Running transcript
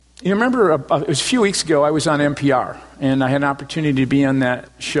You remember, it was a few weeks ago, I was on NPR, and I had an opportunity to be on that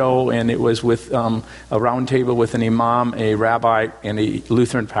show, and it was with a round table with an imam, a rabbi, and a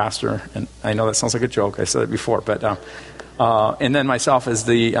Lutheran pastor. And I know that sounds like a joke. I said it before. And then myself as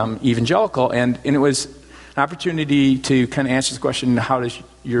the evangelical, and it was an opportunity to kind of answer the question, how does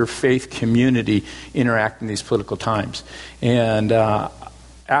your faith community interact in these political times? And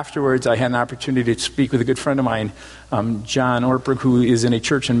afterwards, I had an opportunity to speak with a good friend of mine, John Ortberg, who is in a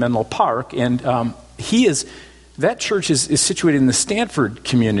church in Menlo Park, and that church is situated in the Stanford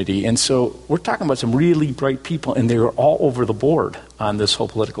community, and so we're talking about some really bright people, and they were all over the board on this whole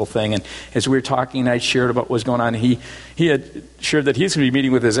political thing. And as we were talking, I shared about what was going on. He had shared that he's going to be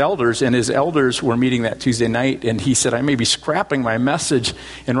meeting with his elders, and his elders were meeting that Tuesday night, and he said, I may be scrapping my message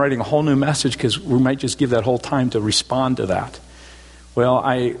and writing a whole new message because we might just give that whole time to respond to that. Well,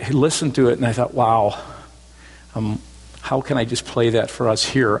 I listened to it, and I thought, wow, how can I just play that for us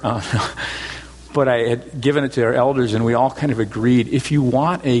here? But I had given it to our elders, and we all kind of agreed, if you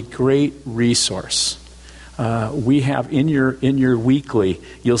want a great resource, we have in your weekly,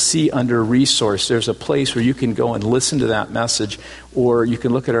 you'll see under resource, there's a place where you can go and listen to that message, or you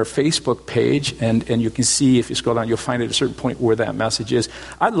can look at our Facebook page, and you can see, if you scroll down, you'll find at a certain point where that message is.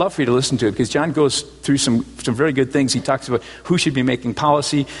 I'd love for you to listen to it, because John goes through some very good things. He talks about who should be making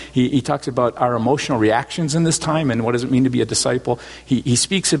policy. He talks about our emotional reactions in this time, and what does it mean to be a disciple. He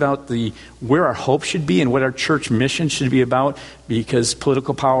speaks about where our hope should be and what our church mission should be about, because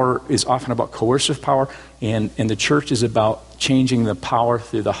political power is often about coercive power, and the church is about changing the power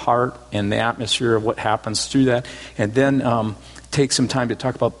through the heart and the atmosphere of what happens through that. And then take some time to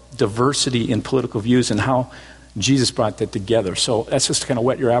talk about diversity in political views and how Jesus brought that together. So that's just to kind of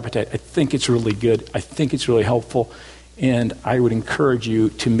whet your appetite. I think it's really good. I think it's really helpful. And I would encourage you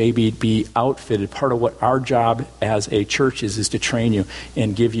to maybe be outfitted. Part of what our job as a church is to train you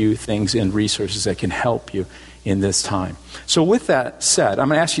and give you things and resources that can help you in this time. So with that said, I'm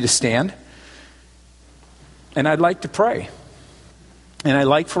going to ask you to stand. And I'd like to pray. And I'd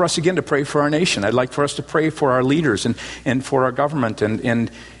like for us, again, to pray for our nation. I'd like for us to pray for our leaders and for our government and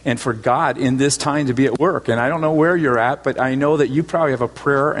for God in this time to be at work. And I don't know where you're at, but I know that you probably have a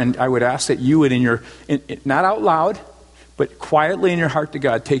prayer, and I would ask that you would, not out loud, but quietly in your heart to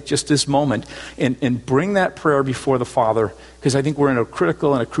God, take just this moment and bring that prayer before the Father, because I think we're in a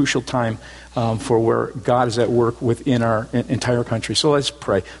critical and a crucial time for where God is at work within our entire country. So let's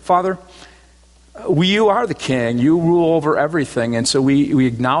pray. Father, you are the king. You rule over everything. And so we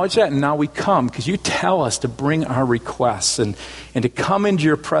acknowledge that, and now we come because you tell us to bring our requests and to come into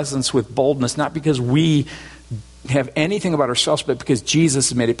your presence with boldness, not because we have anything about ourselves, but because Jesus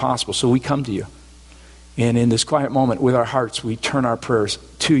has made it possible. So we come to you. And in this quiet moment with our hearts, we turn our prayers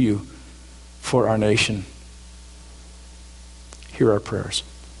to you for our nation. Hear our prayers.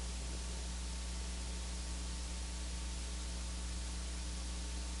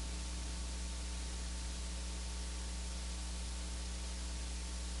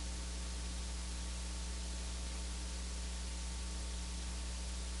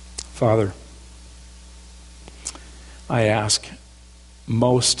 Father, I ask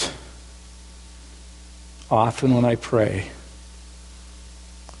most often when I pray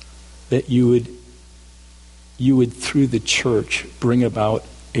that you would through the church bring about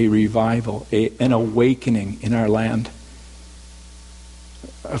a revival, an awakening in our land.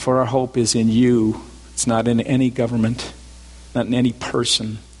 For our hope is in you. It's not in any government, not in any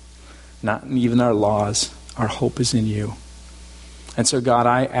person, not in even our laws. Our hope is in you. And so, God,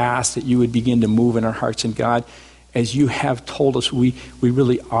 I ask that you would begin to move in our hearts. And God, as you have told us, we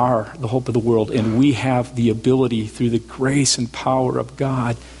really are the hope of the world. And we have the ability, through the grace and power of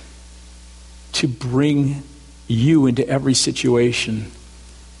God, to bring you into every situation,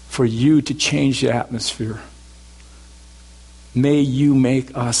 for you to change the atmosphere. May you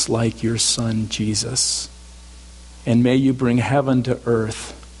make us like your Son, Jesus. And may you bring heaven to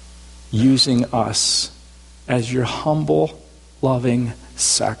earth using us as your humble, loving,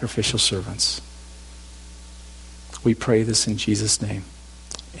 sacrificial servants. We pray this in Jesus' name.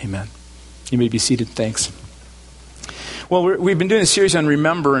 Amen. You may be seated. Thanks. Well, we've been doing a series on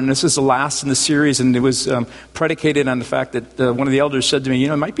Remember, and this is the last in the series, and it was predicated on the fact that one of the elders said to me,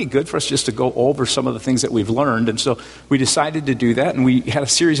 it might be good for us just to go over some of the things that we've learned. And so we decided to do that, and we had a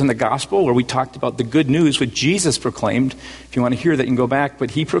series on the gospel where we talked about the good news, what Jesus proclaimed. If you want to hear that, you can go back,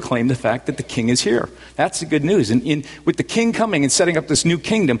 but he proclaimed the fact that the king is here. That's the good news. And with the king coming and setting up this new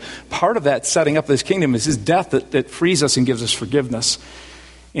kingdom, part of that setting up this kingdom is his death that frees us and gives us forgiveness.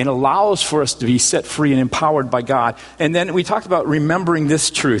 and allows for us to be set free and empowered by God. And then we talked about remembering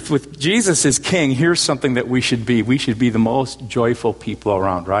this truth. With Jesus as King, here's something that we should be. We should be the most joyful people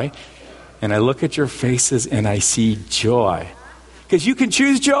around, right? And I look at your faces and I see joy. Because you can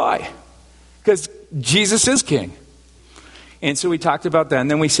choose joy. Because Jesus is King. And so we talked about that. And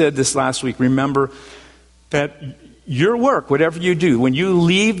then we said this last week, remember that your work, whatever you do, when you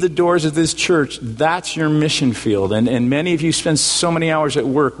leave the doors of this church, that's your mission field. And many of you spend so many hours at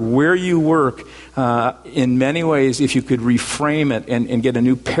work. Where you work, in many ways, if you could reframe it and get a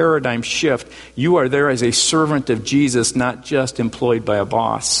new paradigm shift, you are there as a servant of Jesus, not just employed by a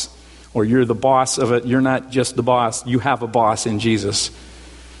boss. Or you're the boss of it. You're not just the boss. You have a boss in Jesus.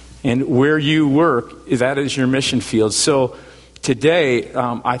 And where you work, that is your mission field. So today,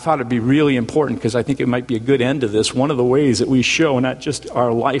 I thought it'd be really important, because I think it might be a good end to this. One of the ways that we show not just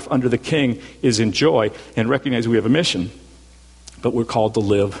our life under the King is in joy and recognize we have a mission, but we're called to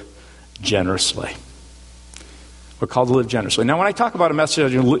live generously. We're called to live generously. Now, when I talk about a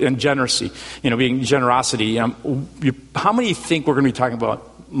message in generosity, being generosity, how many think we're going to be talking about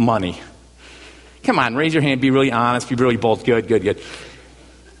money? Come on, raise your hand. Be really honest. Be really bold. Good.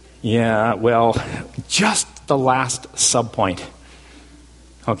 Yeah, well, just the last subpoint.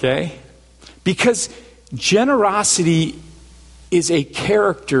 Okay? Because generosity is a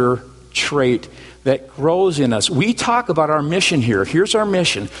character trait that grows in us. We talk about our mission here. Here's our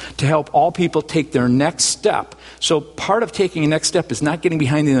mission: to help all people take their next step. So part of taking a next step is not getting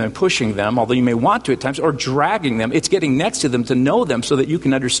behind them and pushing them, although you may want to at times, or dragging them. It's getting next to them to know them so that you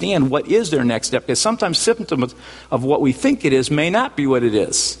can understand what is their next step. Because sometimes symptoms of what we think it is may not be what it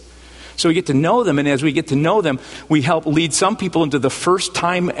is. So we get to know them, and as we get to know them, we help lead some people into the first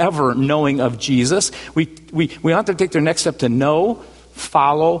time ever knowing of Jesus. We want them to take their next step to know,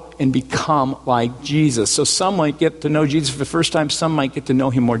 follow, and become like Jesus. So some might get to know Jesus for the first time, some might get to know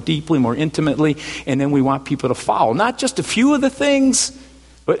him more deeply, more intimately, and then we want people to follow. Not just a few of the things,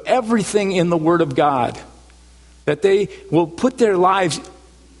 but everything in the Word of God. That they will put their lives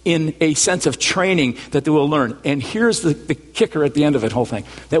in a sense of training that they will learn. And here's the kicker at the end of it whole thing: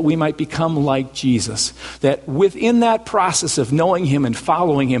 that we might become like Jesus. That within that process of knowing him and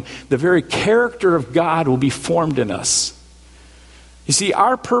following him, the very character of God will be formed in us. You see,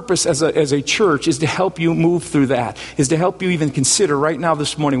 our purpose as a church is to help you move through that, is to help you even consider right now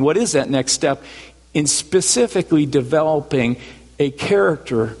this morning, what is that next step in specifically developing a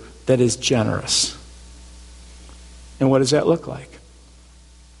character that is generous. And what does that look like?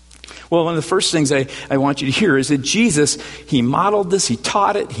 Well, one of the first things I want you to hear is that Jesus, he modeled this, he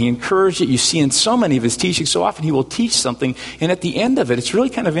taught it, he encouraged it. You see in so many of his teachings, so often he will teach something, and at the end of it, it's really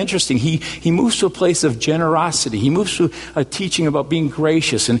kind of interesting. He moves to a place of generosity. He moves to a teaching about being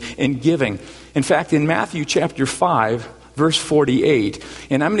gracious and giving. In fact, in Matthew chapter 5, verse 48,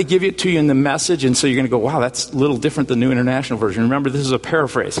 and I'm going to give it to you in the Message, and so you're going to go, wow, that's a little different than the New International Version. Remember, this is a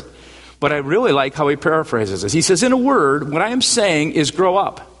paraphrase. But I really like how he paraphrases this. He says, in a word, what I am saying is grow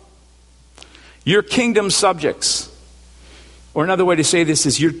up. Your kingdom subjects. Or another way to say this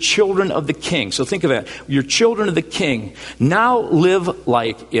is you're children of the King. So think of that. You're children of the King. Now live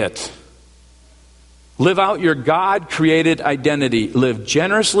like it. Live out your God-created identity. Live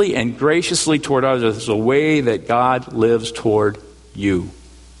generously and graciously toward others the way that God lives toward you.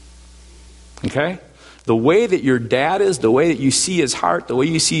 Okay? The way that your dad is, the way that you see his heart, the way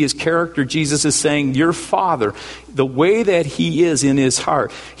you see his character, Jesus is saying, your Father, the way that he is in his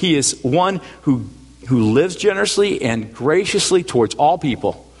heart, he is one who lives generously and graciously towards all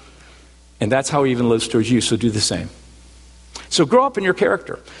people. And that's how he even lives towards you, so do the same. So grow up in your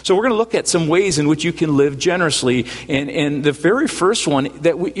character. So we're going to look at some ways in which you can live generously. And the very first one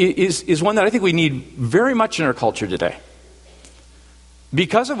is one that I think we need very much in our culture today.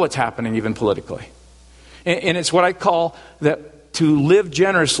 Because of what's happening even politically. And it's what I call that to live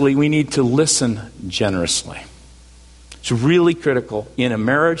generously, we need to listen generously. It's really critical in a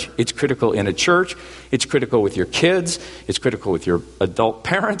marriage. It's critical in a church. It's critical with your kids. It's critical with your adult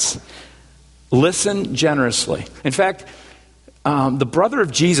parents. Listen generously. In fact, the brother of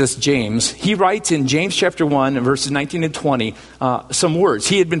Jesus, James, he writes in James chapter 1, verses 19 and 20, some words.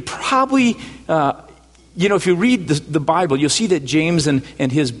 He had been probably... if you read the Bible, you'll see that James and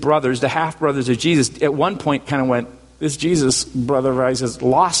his brothers, the half-brothers of Jesus, at one point kind of went, this Jesus brother of ours has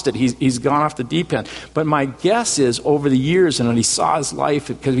lost it. He's gone off the deep end. But my guess is over the years, and when he saw his life,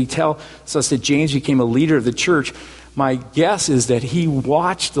 because we tell us that James became a leader of the church, my guess is that he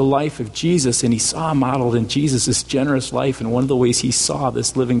watched the life of Jesus and he saw modeled in Jesus this generous life. And one of the ways he saw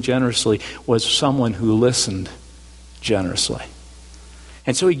this living generously was someone who listened generously.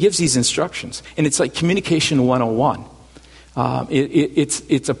 And so he gives these instructions. And it's like communication 101.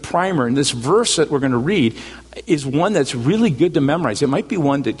 It's a primer. And this verse that we're going to read is one that's really good to memorize. It might be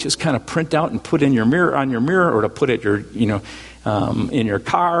one to just kind of print out and put in your mirror, on your mirror, or to put at your, in your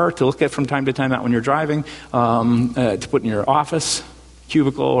car to look at from time to time, not when you're driving, to put in your office,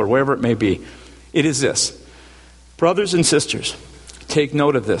 cubicle, or wherever it may be. It is this. Brothers and sisters, take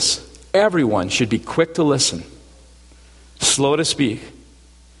note of this. Everyone should be quick to listen, slow to speak,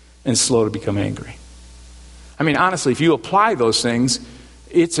 and slow to become angry. I mean, honestly, if you apply those things,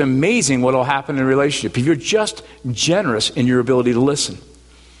 it's amazing what will happen in a relationship if you're just generous in your ability to listen.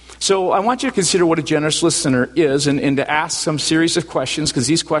 So I want you to consider what a generous listener is and to ask some series of questions, because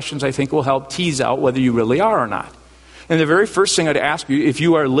these questions, I think, will help tease out whether you really are or not. And the very first thing I'd ask you, if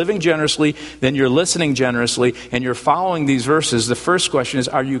you are living generously, then you're listening generously, and you're following these verses, the first question is,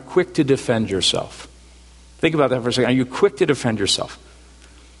 are you quick to defend yourself? Think about that for a second. Are you quick to defend yourself?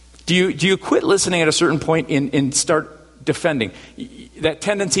 Do you quit listening at a certain point and start defending? That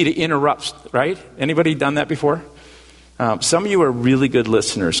tendency to interrupt, right? Anybody done that before? Some of you are really good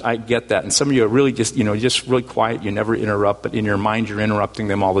listeners. I get that. And some of you are really just really quiet. You never interrupt, but in your mind you're interrupting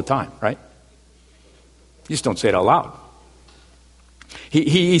them all the time, right? You just don't say it out loud.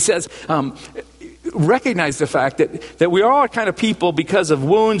 He says, recognize the fact that we are all kind of people because of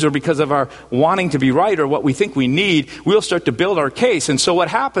wounds or because of our wanting to be right or what we think we need, we'll start to build our case. And so what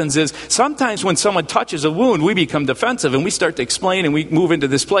happens is sometimes when someone touches a wound, we become defensive and we start to explain and we move into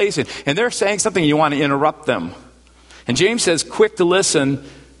this place and they're saying something and you want to interrupt them. And James says, quick to listen,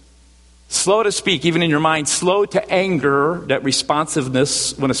 slow to speak, even in your mind, slow to anger, that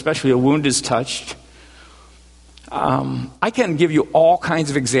responsiveness when especially a wound is touched. I can give you all kinds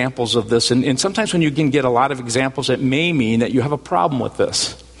of examples of this, and sometimes when you can get a lot of examples, it may mean that you have a problem with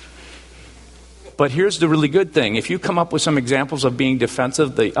this. But here's the really good thing. If you come up with some examples of being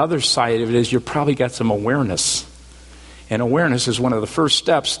defensive, the other side of it is you've probably got some awareness. And awareness is one of the first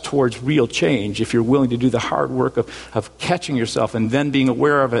steps towards real change if you're willing to do the hard work of catching yourself and then being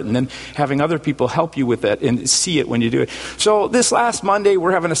aware of it and then having other people help you with it and see it when you do it. So this last Monday,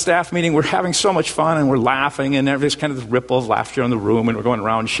 we're having a staff meeting. We're having so much fun and we're laughing and there's kind of this ripple of laughter in the room and we're going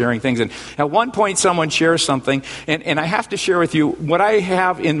around sharing things. And at one point, someone shares something and I have to share with you what I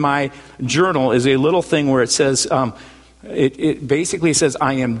have in my journal is a little thing where it says, it basically says,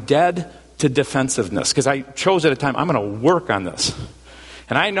 I am dead to defensiveness, because I chose at a time, I'm going to work on this.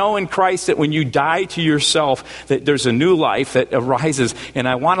 And I know in Christ that when you die to yourself, that there's a new life that arises, and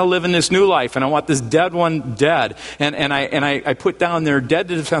I want to live in this new life, and I want this dead one dead. And I put down there, dead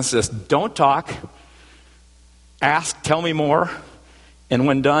to defensiveness. Don't talk. Ask, tell me more. And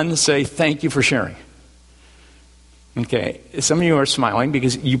when done, say, thank you for sharing. Okay, some of you are smiling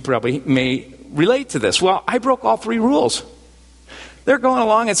because you probably may relate to this. Well, I broke all 3 rules. They're going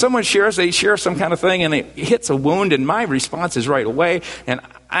along and someone they share some kind of thing and it hits a wound and my response is right away and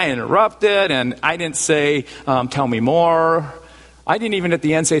I interrupted and I didn't say, tell me more. I didn't even at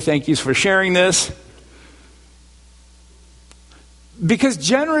the end say thank you for sharing this. Because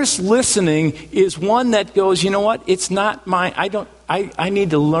generous listening is one that goes, you know what, it's not I need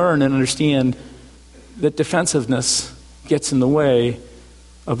to learn and understand that defensiveness gets in the way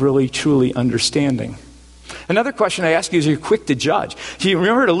of really truly understanding. Another question I ask you is, are you quick to judge? So you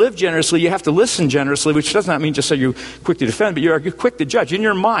remember to live generously, you have to listen generously, which does not mean just so you're quick to defend, but you're quick to judge. In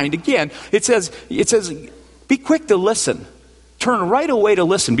your mind, again, it says, be quick to listen. Turn right away to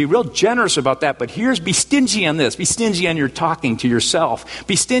listen. Be real generous about that, but be stingy on this. Be stingy on your talking to yourself.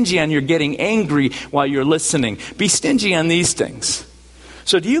 Be stingy on your getting angry while you're listening. Be stingy on these things.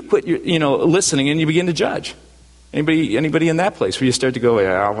 So do you quit listening and you begin to judge? Anybody in that place where you start to go,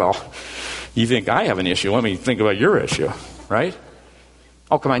 yeah, well, you think I have an issue. Let me think about your issue, right?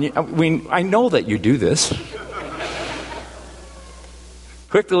 Oh, come on. I know that you do this.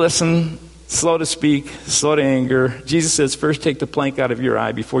 Quick to listen, slow to speak, slow to anger. Jesus says, first take the plank out of your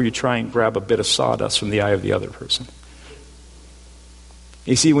eye before you try and grab a bit of sawdust from the eye of the other person.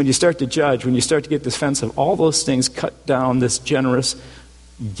 You see, when you start to judge, when you start to get defensive, all those things cut down this generous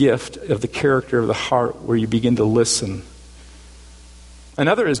gift of the character of the heart where you begin to listen.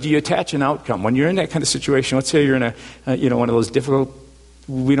 Another is, do you attach an outcome? When you're in that kind of situation, let's say you're in one of those difficult,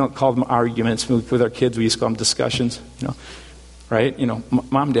 we don't call them arguments. With our kids, we used to call them discussions, right?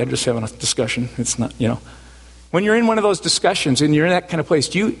 Mom and dad are just having a discussion. It's not, When you're in one of those discussions and you're in that kind of place,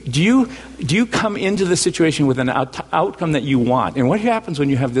 do you come into the situation with an outcome that you want? And what happens when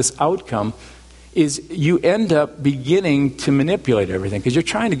you have this outcome is you end up beginning to manipulate everything because you're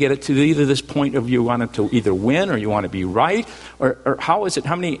trying to get it to either this point of you want it to either win or you want to be right, or how is it?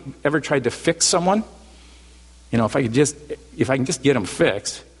 How many ever tried to fix someone? If I can just get them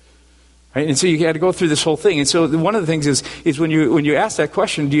fixed, Right? And so you had to go through this whole thing. And so one of the things is when you ask that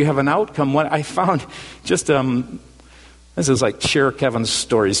question, do you have an outcome? What I found just this is like share Kevin's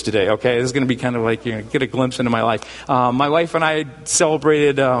stories today. Okay, this is going to be kind of like get a glimpse into my life. My wife and I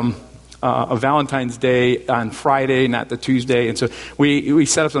celebrated a Valentine's Day on Friday, not the Tuesday, and so we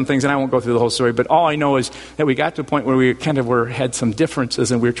set up some things, and I won't go through the whole story. But all I know is that we got to a point where we kind of had some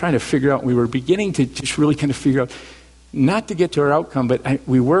differences, and we were trying to figure out. We were beginning to just really kind of figure out. Not to get to our outcome, but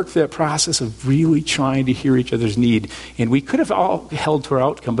we worked through that process of really trying to hear each other's need. And we could have all held to our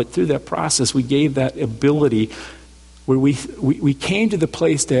outcome, but through that process, we gave that ability where we came to the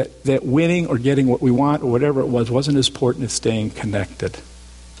place that winning or getting what we want or whatever it was wasn't as important as staying connected.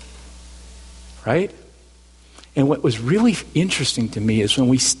 Right? And what was really interesting to me is when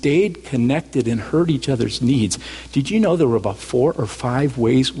we stayed connected and heard each other's needs, did you know there were about 4 or 5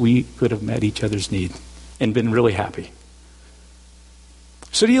 ways we could have met each other's need and been really happy?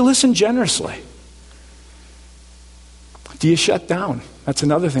 So do you listen generously? Do you shut down? That's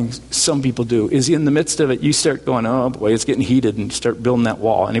another thing some people do, is in the midst of it, you start going, oh boy, it's getting heated, and you start building that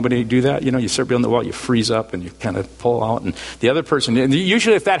wall. Anybody do that? You start building the wall, you freeze up, and you kind of pull out, and the other person, and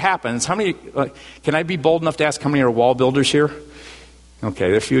usually if that happens, how many, can I be bold enough to ask how many are wall builders here?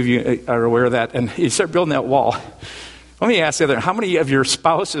 Okay, a few of you are aware of that, and you start building that wall. Let me ask the other, how many of your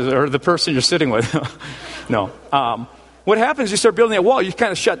spouses or the person you're sitting with? No. What happens is you start building that wall, you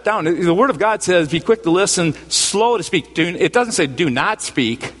kind of shut down. The Word of God says, be quick to listen, slow to speak. It doesn't say do not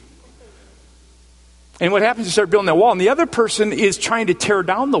speak. And what happens is you start building that wall, and the other person is trying to tear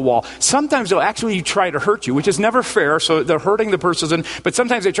down the wall. Sometimes they'll actually try to hurt you, which is never fair, so they're hurting the person. But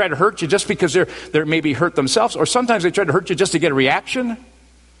sometimes they try to hurt you just because they're maybe hurt themselves, or sometimes they try to hurt you just to get a reaction.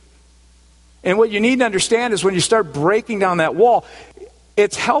 And what you need to understand is when you start breaking down that wall,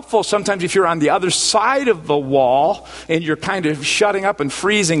 it's helpful sometimes if you're on the other side of the wall and you're kind of shutting up and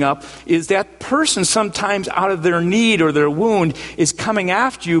freezing up, is that person sometimes out of their need or their wound is coming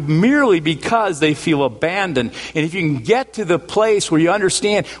after you merely because they feel abandoned. And if you can get to the place where you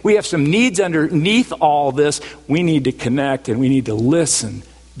understand we have some needs underneath all this, we need to connect and we need to listen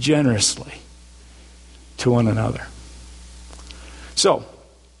generously to one another. So,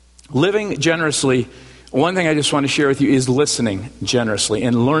 living generously, one thing I just want to share with you is listening generously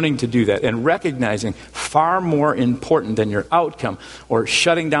and learning to do that and recognizing far more important than your outcome or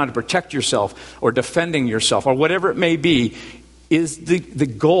shutting down to protect yourself or defending yourself or whatever it may be is the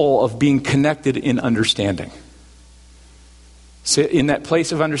goal of being connected in understanding. So in that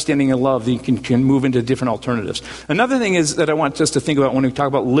place of understanding and love, you can move into different alternatives. Another thing is that I want us to think about when we talk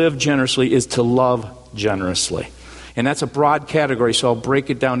about live generously is to love generously. And that's a broad category, so I'll break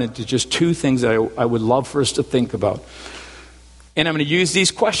it down into just 2 things that I would love for us to think about. And I'm going to use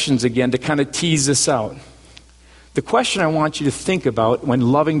these questions again to kind of tease this out. The question I want you to think about when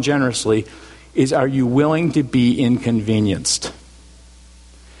loving generously is, are you willing to be inconvenienced?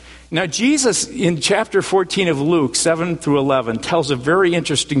 Now, Jesus, in chapter 14 of Luke, 7 through 11, tells a very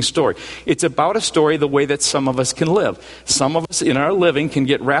interesting story. It's about a story the way that some of us can live. Some of us in our living can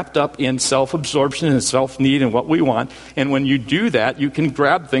get wrapped up in self-absorption and self-need and what we want. And when you do that, you can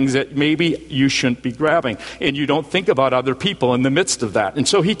grab things that maybe you shouldn't be grabbing. And you don't think about other people in the midst of that. And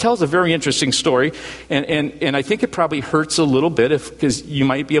so he tells a very interesting story. And I think it probably hurts a little bit because you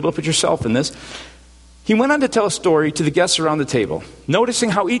might be able to put yourself in this. He went on to tell a story to the guests around the table, noticing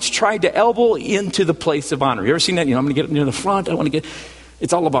how each tried to elbow into the place of honor. You ever seen that? I'm going to get near the front.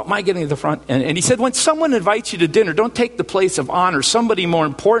 It's all about my getting to the front. And he said, when someone invites you to dinner, don't take the place of honor. Somebody more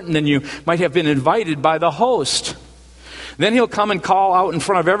important than you might have been invited by the host. Then he'll come and call out in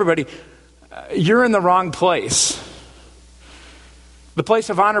front of everybody, you're in the wrong place. The place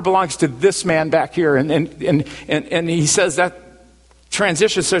of honor belongs to this man back here. And he says that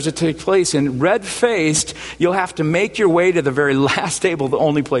transition starts to take place, and red-faced, you'll have to make your way to the very last table, the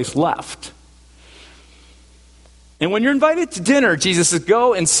only place left. And when you're invited to dinner, Jesus says,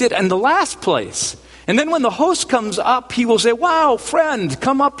 go and sit in the last place. And then when the host comes up, he will say, wow, friend,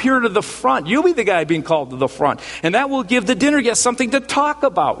 come up here to the front. You'll be the guy being called to the front. And that will give the dinner guest something to talk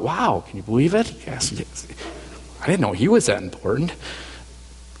about. Wow, can you believe it? Yes. I didn't know he was that important.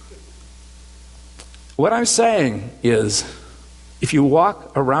 What I'm saying is, if you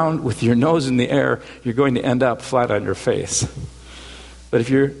walk around with your nose in the air, you're going to end up flat on your face. But if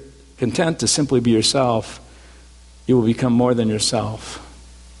you're content to simply be yourself, you will become more than yourself.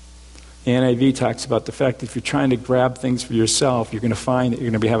 The NIV talks about the fact that if you're trying to grab things for yourself, you're going to find that you're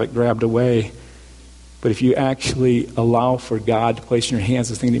going to have it grabbed away. But if you actually allow for God to place in your hands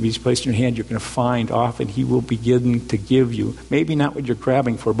the thing that He's placed in your hand, you're going to find often He will begin to give you, maybe not what you're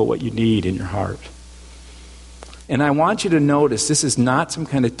grabbing for, but what you need in your heart. And I want you to notice this is not some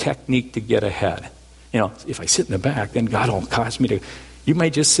kind of technique to get ahead. If I sit in the back, then God will cause me to... You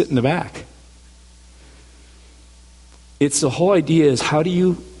might just sit in the back. It's the whole idea is how do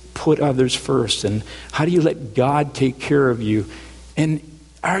you put others first? And how do you let God take care of you? And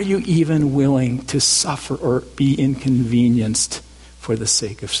are you even willing to suffer or be inconvenienced for the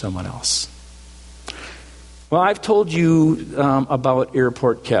sake of someone else? Well, I've told you about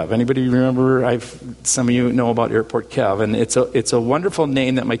Airport Kev. Anybody remember? Some of you know about Airport Kev, and it's a wonderful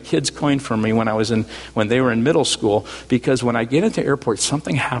name that my kids coined for me when they were in middle school. Because when I get into airport,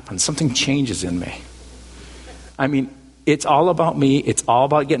 something happens, something changes in me. I mean, it's all about me. It's all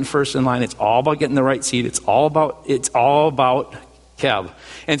about getting first in line. It's all about getting the right seat. It's all about Kev.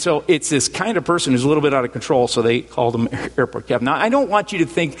 And so it's this kind of person who's a little bit out of control. So they called him Airport Kev. Now, I don't want you to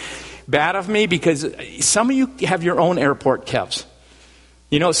think bad of me because some of you have your own Airport Kevs.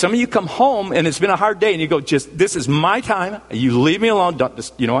 Some of you come home and it's been a hard day and you go, this is my time. You leave me alone.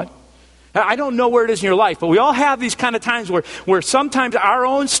 You know what? I don't know where it is in your life, but we all have these kind of times where sometimes our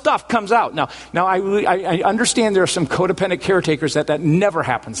own stuff comes out. Now I understand there are some codependent caretakers that never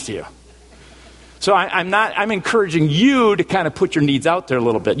happens to you. So I'm encouraging you to kind of put your needs out there a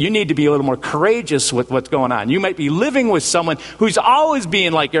little bit. You need to be a little more courageous with what's going on. You might be living with someone who's always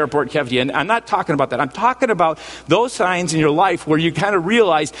being like Airport Kev, and I'm not talking about that. I'm talking about those signs in your life where you kind of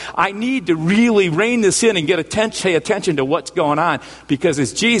realize, I need to really rein this in and pay attention to what's going on. Because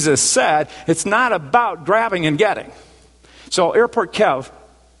as Jesus said, it's not about grabbing and getting. So Airport Kev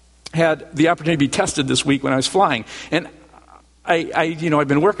had the opportunity to be tested this week when I was flying. And I've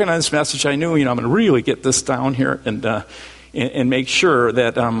been working on this message. I knew, I'm going to really get this down here and make sure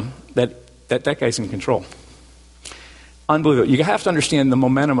that that guy's in control. Unbelievable. You have to understand the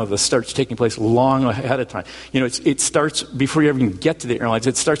momentum of this starts taking place long ahead of time. It starts before you even get to the airlines.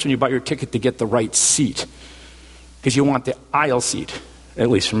 It starts when you buy your ticket to get the right seat, because you want the aisle seat, at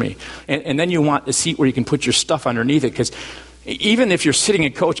least for me. And then you want a seat where you can put your stuff underneath it, because even if you're sitting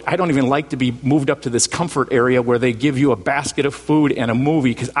in coach, I don't even like to be moved up to this comfort area where they give you a basket of food and a movie,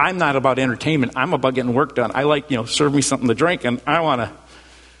 because I'm not about entertainment. I'm about getting work done. I like, serve me something to drink, and I want to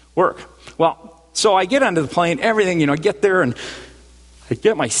work. Well, so I get onto the plane, everything, I get there, and I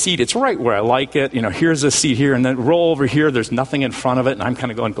get my seat. It's right where I like it. Here's a seat here, and then roll over here. There's nothing in front of it, and I'm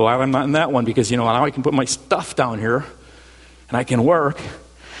kind of going, glad I'm not in that one, because, now I can put my stuff down here, and I can work.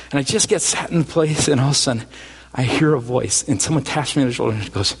 And I just get sat in place, and all of a sudden, I hear a voice, and someone taps me on the shoulder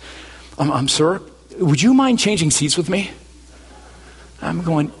and goes, sir, would you mind changing seats with me? I'm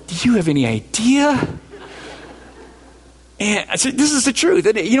going, do you have any idea? And I said, this is the truth.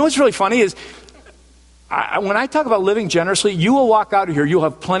 And what's really funny is, when I talk about living generously, you will walk out of here, you'll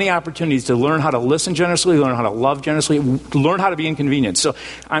have plenty of opportunities to learn how to listen generously, learn how to love generously, learn how to be inconvenienced. So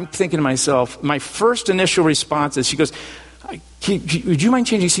I'm thinking to myself, my first initial response is, she goes, would you mind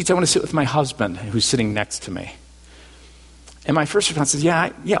changing seats? I want to sit with my husband, who's sitting next to me. And my first response is,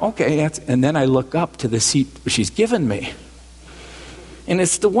 yeah, okay. And then I look up to the seat she's given me. And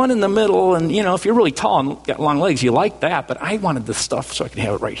it's the one in the middle. And, if you're really tall and got long legs, you like that. But I wanted the stuff so I can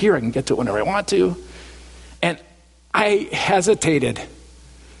have it right here. I can get to it whenever I want to. And I hesitated.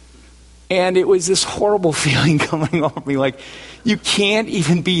 And it was this horrible feeling coming over me. Like, you can't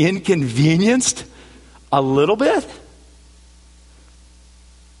even be inconvenienced a little bit?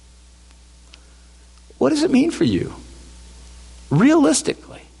 What does it mean for you,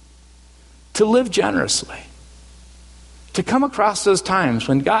 realistically, to live generously? To come across those times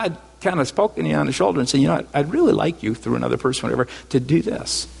when God kind of spoke to you on the shoulder and said, I'd really like you through another person, whatever, to do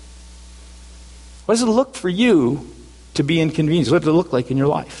this. What does it look for you to be inconvenienced? What does it look like in your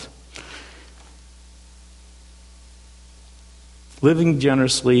life? Living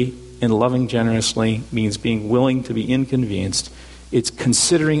generously and loving generously means being willing to be inconvenienced. It's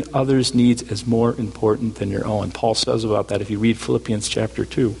considering others' needs as more important than your own. Paul says about that if you read Philippians chapter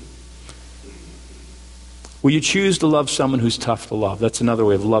 2. Will you choose to love someone who's tough to love? That's another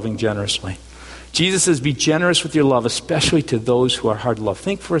way of loving generously. Jesus says, be generous with your love, especially to those who are hard to love.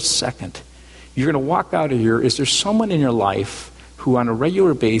 Think for a second. You're going to walk out of here. Is there someone in your life who on a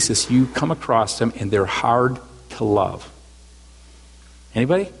regular basis you come across them and they're hard to love?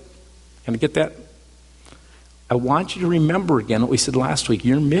 Anybody? Can I get that? I want you to remember again what we said last week.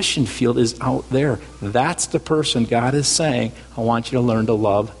 Your mission field is out there. That's the person God is saying, I want you to learn to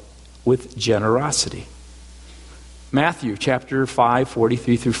love with generosity. Matthew chapter 5,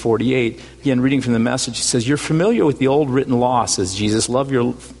 43 through 48. Again, reading from the Message, it says, you're familiar with the old written law, says Jesus. Love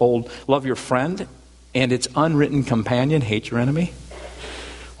your friend and its unwritten companion. Hate your enemy.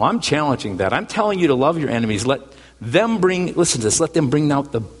 Well, I'm challenging that. I'm telling you to love your enemies. Let them bring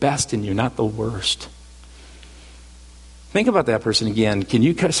out the best in you, not the worst. Think about that person again. Can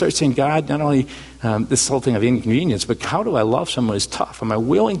you start saying, God, not only this whole thing of inconvenience, but how do I love someone who's tough? Am I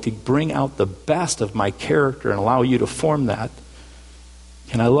willing to bring out the best of my character and allow you to form that?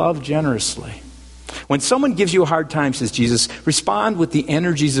 Can I love generously? When someone gives you a hard time, says Jesus, respond with the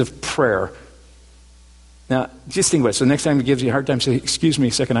energies of prayer. Now, just think about it. So next time he gives you a hard time, say, excuse me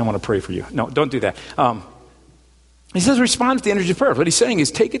a second, I want to pray for you. No, don't do that. He says respond with the energy of prayer. What he's saying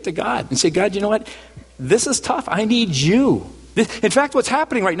is take it to God and say, God, you know what? This is tough. I need you. In fact, what's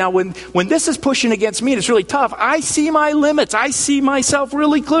happening right now, when this is pushing against me and it's really tough, I see my limits. I see myself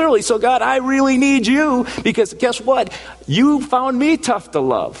really clearly. So God, I really need you because guess what? You found me tough to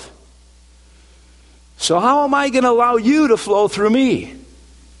love. So how am I going to allow you to flow through me?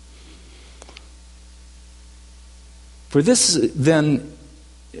 For this, then,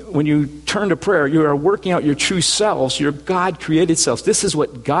 when you turn to prayer, you are working out your true selves, your God-created selves. This is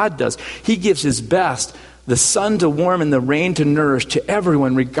what God does. He gives his best, the sun to warm and the rain to nourish to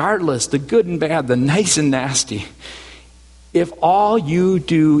everyone, regardless, the good and bad, the nice and nasty. If all you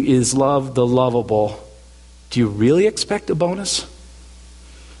do is love the lovable, do you really expect a bonus?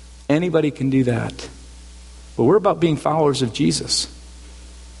 Anybody can do that. But we're about being followers of Jesus.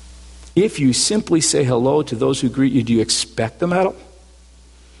 If you simply say hello to those who greet you, do you expect a medal?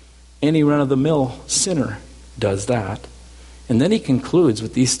 Any run-of-the-mill sinner does that. And then he concludes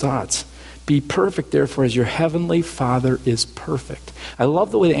with these thoughts. Be perfect, therefore, as your heavenly Father is perfect. I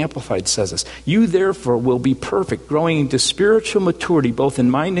love the way the Amplified says this. You, therefore, will be perfect, growing into spiritual maturity, both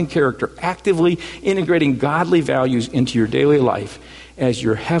in mind and character, actively integrating godly values into your daily life, as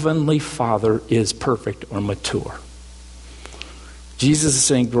your heavenly Father is perfect or mature. Jesus is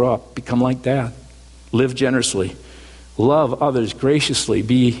saying, grow up, become like that. Live generously. Love others graciously.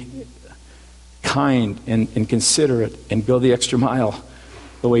 Be kind and considerate and go the extra mile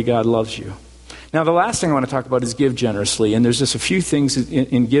the way God loves you. Now, the last thing I want to talk about is give generously. And there's just a few things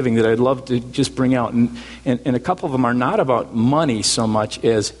in giving that I'd love to just bring out. And a couple of them are not about money so much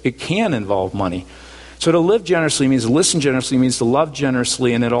as it can involve money. So to live generously means to listen generously, means to love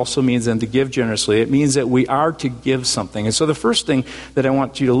generously, and it also means then to give generously. It means that we are to give something. And so the first thing that I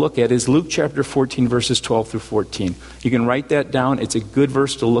want you to look at is Luke chapter 14, verses 12 through 14. You can write that down. It's a good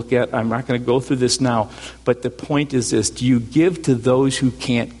verse to look at. I'm not going to go through this now. But the point is this. Do you give to those who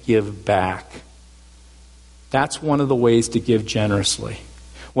can't give back? That's one of the ways to give generously.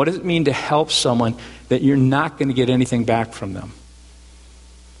 What does it mean to help someone that you're not going to get anything back from them?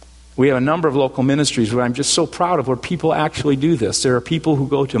 We have a number of local ministries where I'm just so proud of where people actually do this. There are people who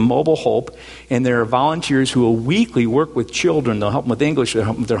go to Mobile Hope, and there are volunteers who will weekly work with children. They'll help them with English, they'll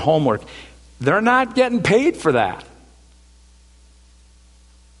help them with their homework. They're not getting paid for that.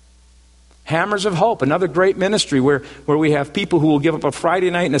 Hammers of Hope, another great ministry where we have people who will give up a Friday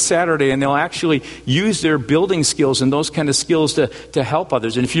night and a Saturday, and they'll actually use their building skills and those kind of skills to help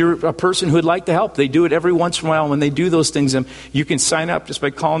others. And if you're a person who would like to help, they do it every once in a while. When they do those things, you can sign up just by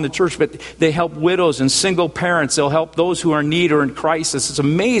calling the church. But they help widows and single parents. They'll help those who are in need or in crisis. It's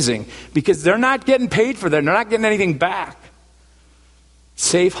amazing because they're not getting paid for that. They're not getting anything back.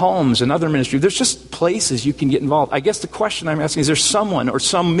 Safe Homes, another ministry. There's just places you can get involved. I guess the question I'm asking is there someone or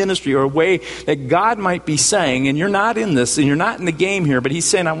some ministry or a way that God might be saying, and you're not in this, and you're not in the game here, but he's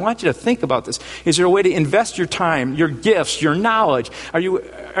saying, I want you to think about this. Is there a way to invest your time, your gifts, your knowledge? Are you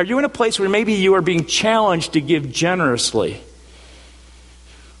in a place where maybe you are being challenged to give generously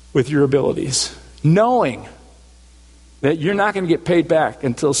with your abilities, knowing that you're not going to get paid back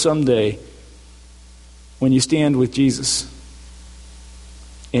until someday when you stand with Jesus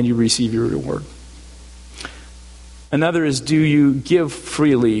and you receive your reward? Another is, do you give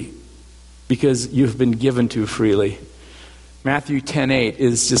freely because you've been given to freely? Matthew 10:8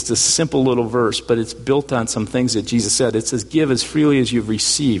 is just a simple little verse, but it's built on some things that Jesus said. It says, give as freely as you've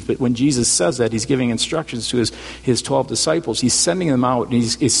received. But when Jesus says that, he's giving instructions to his 12 disciples. He's sending them out, and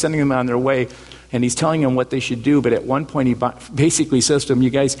he's sending them on their way, and he's telling them what they should do. But at one point, he basically says to them, you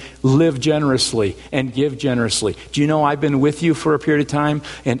guys, live generously and give generously. Do you know I've been with you for a period of time,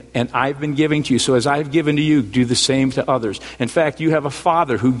 and I've been giving to you. So as I've given to you, do the same to others. In fact, you have a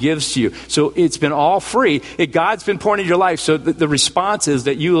Father who gives to you. So it's been all free. God's been pouring into your life. So the response is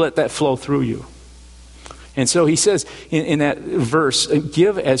that you let that flow through you. And so he says in that verse,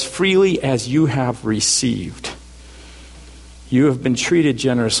 give as freely as you have received. You have been treated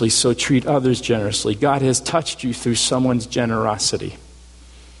generously, so treat others generously. God has touched you through someone's generosity.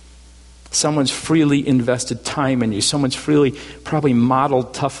 Someone's freely invested time in you. Someone's freely probably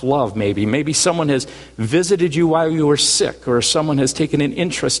modeled tough love, maybe. Maybe someone has visited you while you were sick, or someone has taken an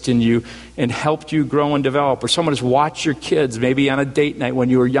interest in you and helped you grow and develop, or someone has watched your kids maybe on a date night when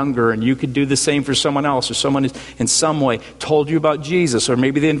you were younger, and you could do the same for someone else, or someone has in some way told you about Jesus, or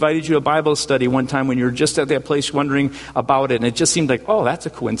maybe they invited you to a Bible study one time when you were just at that place wondering about it, and it just seemed like, oh, that's a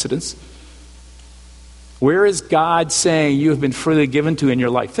coincidence. Where is God saying you have been freely given to in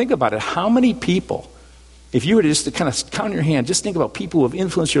your life? Think about it. How many people, if you were to just kind of count your hand, just think about people who have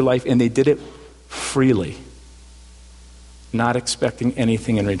influenced your life and they did it freely, not expecting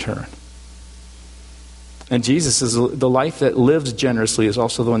anything in return. And Jesus is the life that lives generously is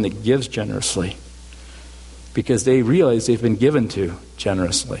also the one that gives generously, because they realize they've been given to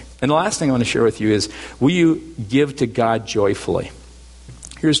generously. And the last thing I want to share with you is, will you give to God joyfully?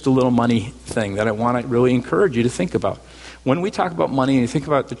 Here's the little money thing that I want to really encourage you to think about. When we talk about money and you think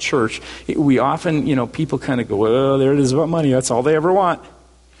about the church, we often, people kind of go, well, there it is about money. That's all they ever want.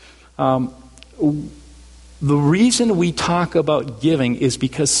 The reason we talk about giving is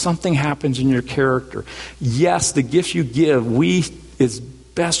because something happens in your character. Yes, the gifts you give, we, as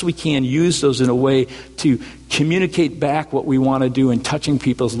best we can, use those in a way to communicate back what we want to do in touching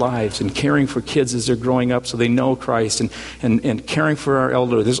people's lives and caring for kids as they're growing up so they know Christ, and caring for our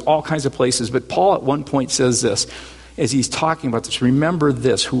elderly. There's all kinds of places. But Paul at one point says this, as he's talking about this, remember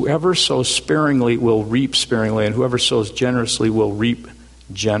this, whoever sows sparingly will reap sparingly, and whoever sows generously will reap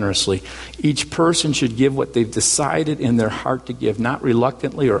generously. Each person should give what they've decided in their heart to give, not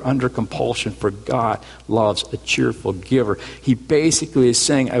reluctantly or under compulsion, for God loves a cheerful giver. He basically is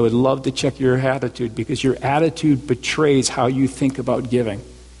saying, I would love to check your attitude, because your attitude betrays how you think about giving.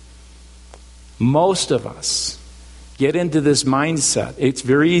 Most of us get into this mindset. It's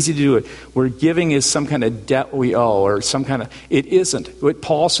very easy to do it, where giving is some kind of debt we owe, or some kind of, it isn't. What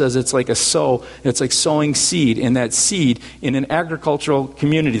Paul says, it's like it's like sowing seed, and that seed in an agricultural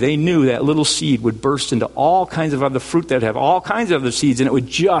community, they knew that little seed would burst into all kinds of other fruit that have all kinds of other seeds, and it would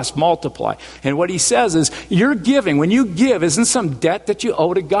just multiply. And what he says is, your giving, when you give, isn't some debt that you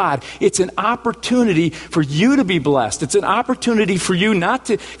owe to God. It's an opportunity for you to be blessed. It's an opportunity for you not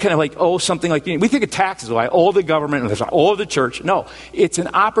to kind of like owe something like, we think of taxes, well, I owe the government, all of the church. No, it's an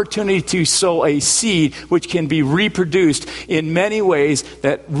opportunity to sow a seed which can be reproduced in many ways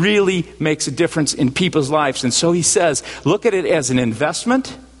that really makes a difference in people's lives. And so he says, look at it as an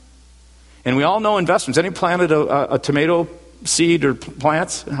investment. And we all know investments. Any planted a tomato seed or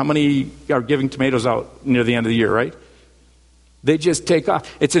plants? How many are giving tomatoes out near the end of the year, right? They just take off.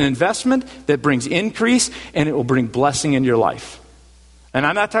 It's an investment that brings increase, and it will bring blessing in your life. And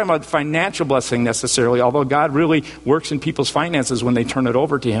I'm not talking about financial blessing necessarily, although God really works in people's finances when they turn it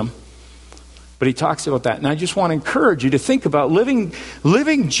over to him. But he talks about that. And I just want to encourage you to think about living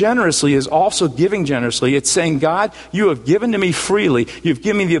generously is also giving generously. It's saying, God, you have given to me freely. You've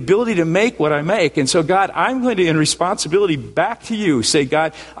given me the ability to make what I make. And so, God, I'm going to, in responsibility back to you, say,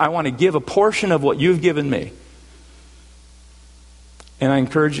 God, I want to give a portion of what you've given me. And I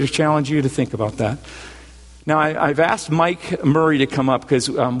encourage you, challenge you to think about that. Now, I've asked Mike Murray to come up because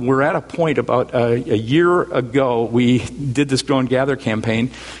we're at a point about a year ago, we did this Grow and Gather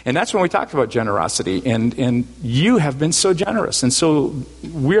campaign, and that's when we talked about generosity, and you have been so generous, and so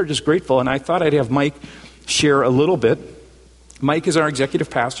we're just grateful, and I thought I'd have Mike share a little bit. Mike is our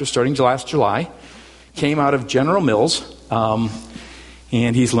executive pastor starting last July, came out of General Mills,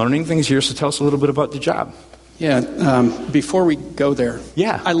 and he's learning things here, so tell us a little bit about the job. Yeah, before we go there,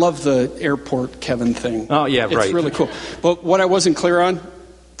 yeah, I love the airport Kevin thing. Oh, yeah, it's right. It's really cool. But what I wasn't clear on,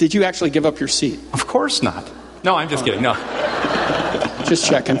 did you actually give up your seat? Of course not. No, I'm just kidding. No. Just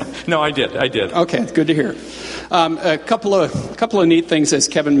checking. No, I did. Okay, good to hear. A couple of neat things, as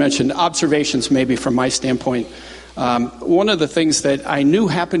Kevin mentioned, observations maybe from my standpoint. One of the things that I knew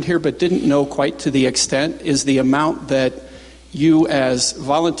happened here but didn't know quite to the extent is the amount that you as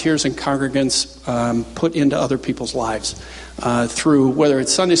volunteers and congregants put into other people's lives through whether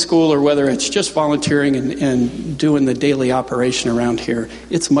it's Sunday school or whether it's just volunteering and doing the daily operation around here.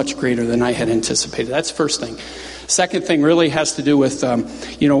 It's much greater than I had anticipated. That's the first thing. Second thing really has to do with,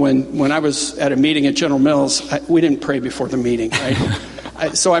 when I was at a meeting at General Mills, we didn't pray before the meeting,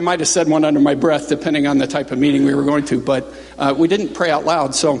 right? So I might have said one under my breath depending on the type of meeting we were going to, but we didn't pray out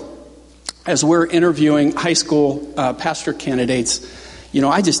loud. So as we're interviewing high school pastor candidates,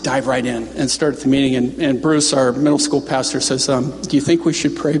 I just dive right in and start at the meeting. And Bruce, our middle school pastor, says, do you think we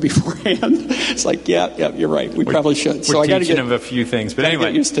should pray beforehand? It's like, yeah, you're right. We probably should. So I got to get him a few things, but anyway,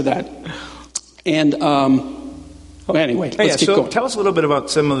 get used to that. And anyway, let's keep going. Tell us a little bit about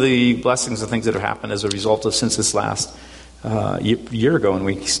some of the blessings and things that have happened as a result of since this last year ago when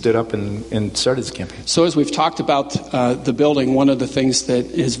we stood up and started this campaign. So as we've talked about the building, one of the things that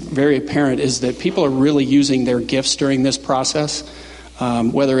is very apparent is that people are really using their gifts during this process,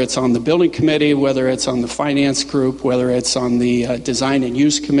 whether it's on the building committee, whether it's on the finance group, whether it's on the design and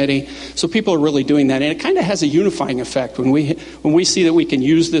use committee. So people are really doing that, and it kind of has a unifying effect when we see that we can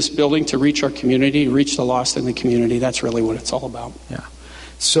use this building to reach our community, reach the lost in the community. That's really what it's all about. Yeah.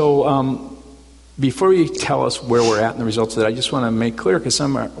 So before you tell us where we're at in the results of that, I just want to make clear, because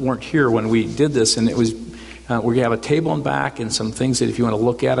some weren't here when we did this, and it was we're going to have a table in back and some things that if you want to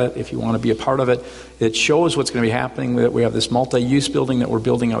look at it, if you want to be a part of it, it shows what's going to be happening. That we have this multi-use building that we're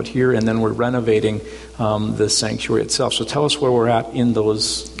building out here, and then we're renovating the sanctuary itself. So tell us where we're at in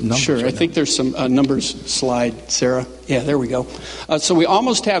those numbers. Sure. Right I think there's some numbers slide, Sarah. Yeah, there we go. So we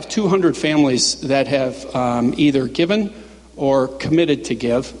almost have 200 families that have either given or committed to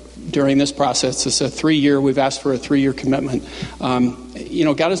give during this process. It's a 3-year, we've asked for a 3-year commitment.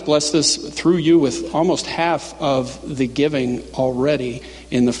 God has blessed us through you with almost half of the giving already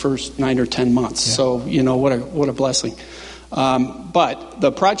in the first 9 or 10 months. Yeah. So, what a blessing. But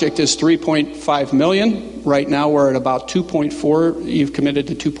the project is $3.5 million. Right now we're at about 2.4. You've committed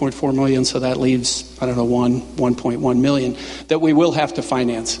to 2.4 million, so that leaves, 1.1 million that we will have to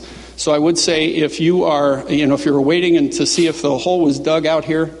finance. So I would say if you are, if you're waiting and to see if the hole was dug out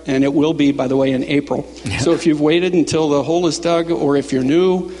here, and it will be, by the way, in April. Yeah. So if you've waited until the hole is dug, or if you're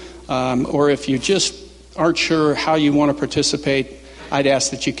new, or if you just aren't sure how you want to participate, I'd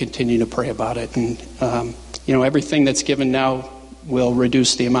ask that you continue to pray about it. And, everything that's given now will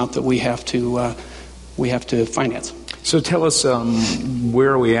reduce the amount that we have to finance. So tell us,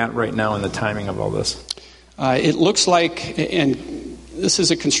 where are we at right now in the timing of all this? It looks like, and this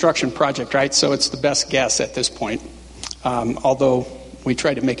is a construction project, right? So it's the best guess at this point, although we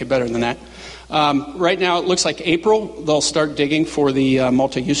try to make it better than that. Right now it looks like April they'll start digging for the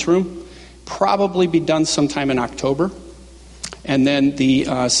multi-use room. Probably be done sometime in October. And then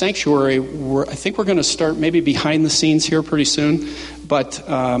the sanctuary, I think we're going to start maybe behind the scenes here pretty soon, but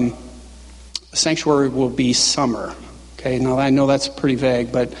sanctuary will be summer. Okay, now I know that's pretty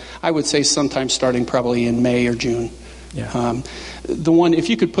vague, but I would say sometime starting probably in May or June. Yeah. The one, if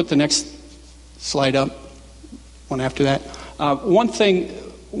you could put the next slide up, one after that.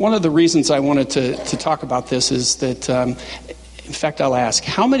 One of the reasons I wanted to talk about this is that, in fact, I'll ask,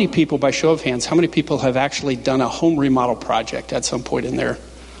 how many people, by show of hands, how many people have actually done a home remodel project at some point in their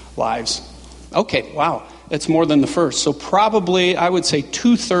lives? Okay, wow, it's more than the first. So probably, I would say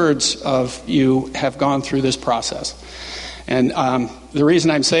 2/3 of you have gone through this process. And the reason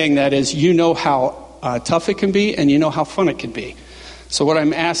I'm saying that is how tough it can be, and how fun it can be. So what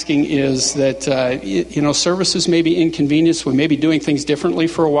I'm asking is that, services may be inconvenienced. We may be doing things differently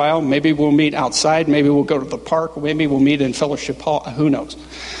for a while. Maybe we'll meet outside. Maybe we'll go to the park. Maybe we'll meet in fellowship hall. Who knows?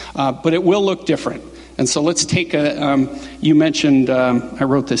 But it will look different. And so let's take you mentioned, I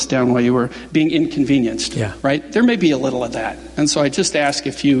wrote this down while you were being inconvenienced, yeah. Right? There may be a little of that. And so I just ask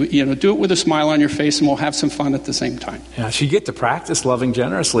if you do it with a smile on your face, and we'll have some fun at the same time. Yeah, so you get to practice loving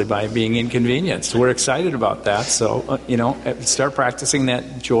generously by being inconvenienced. We're excited about that. So, start practicing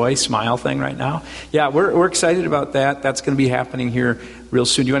that joy, smile thing right now. Yeah, we're excited about that. That's going to be happening here real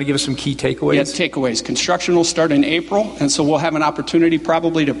soon. Do you want to give us some key takeaways? Yeah, takeaways. Construction will start in April, and so we'll have an opportunity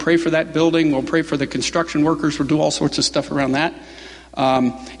probably to pray for that building. We'll pray for the construction workers. We'll do all sorts of stuff around that.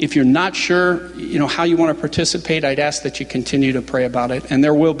 If you're not sure, how you want to participate, I'd ask that you continue to pray about it. And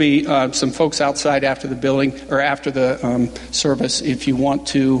there will be some folks outside after the building or after the service. If you want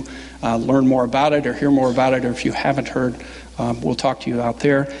to learn more about it or hear more about it, or if you haven't heard, we'll talk to you out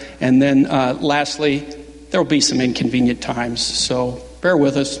there. And then lastly, there will be some inconvenient times. So bear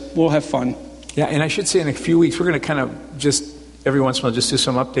with us. We'll have fun. Yeah, and I should say in a few weeks, we're going to kind of just every once in a while just do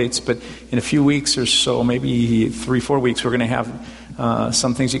some updates. But in a few weeks or so, maybe 3-4 weeks, we're going to have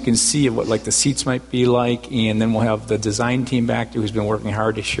some things you can see of what like the seats might be like. And then we'll have the design team back there who's been working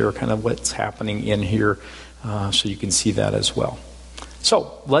hard to share kind of what's happening in here so you can see that as well.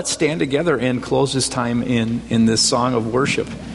 So let's stand together and close this time in this song of worship.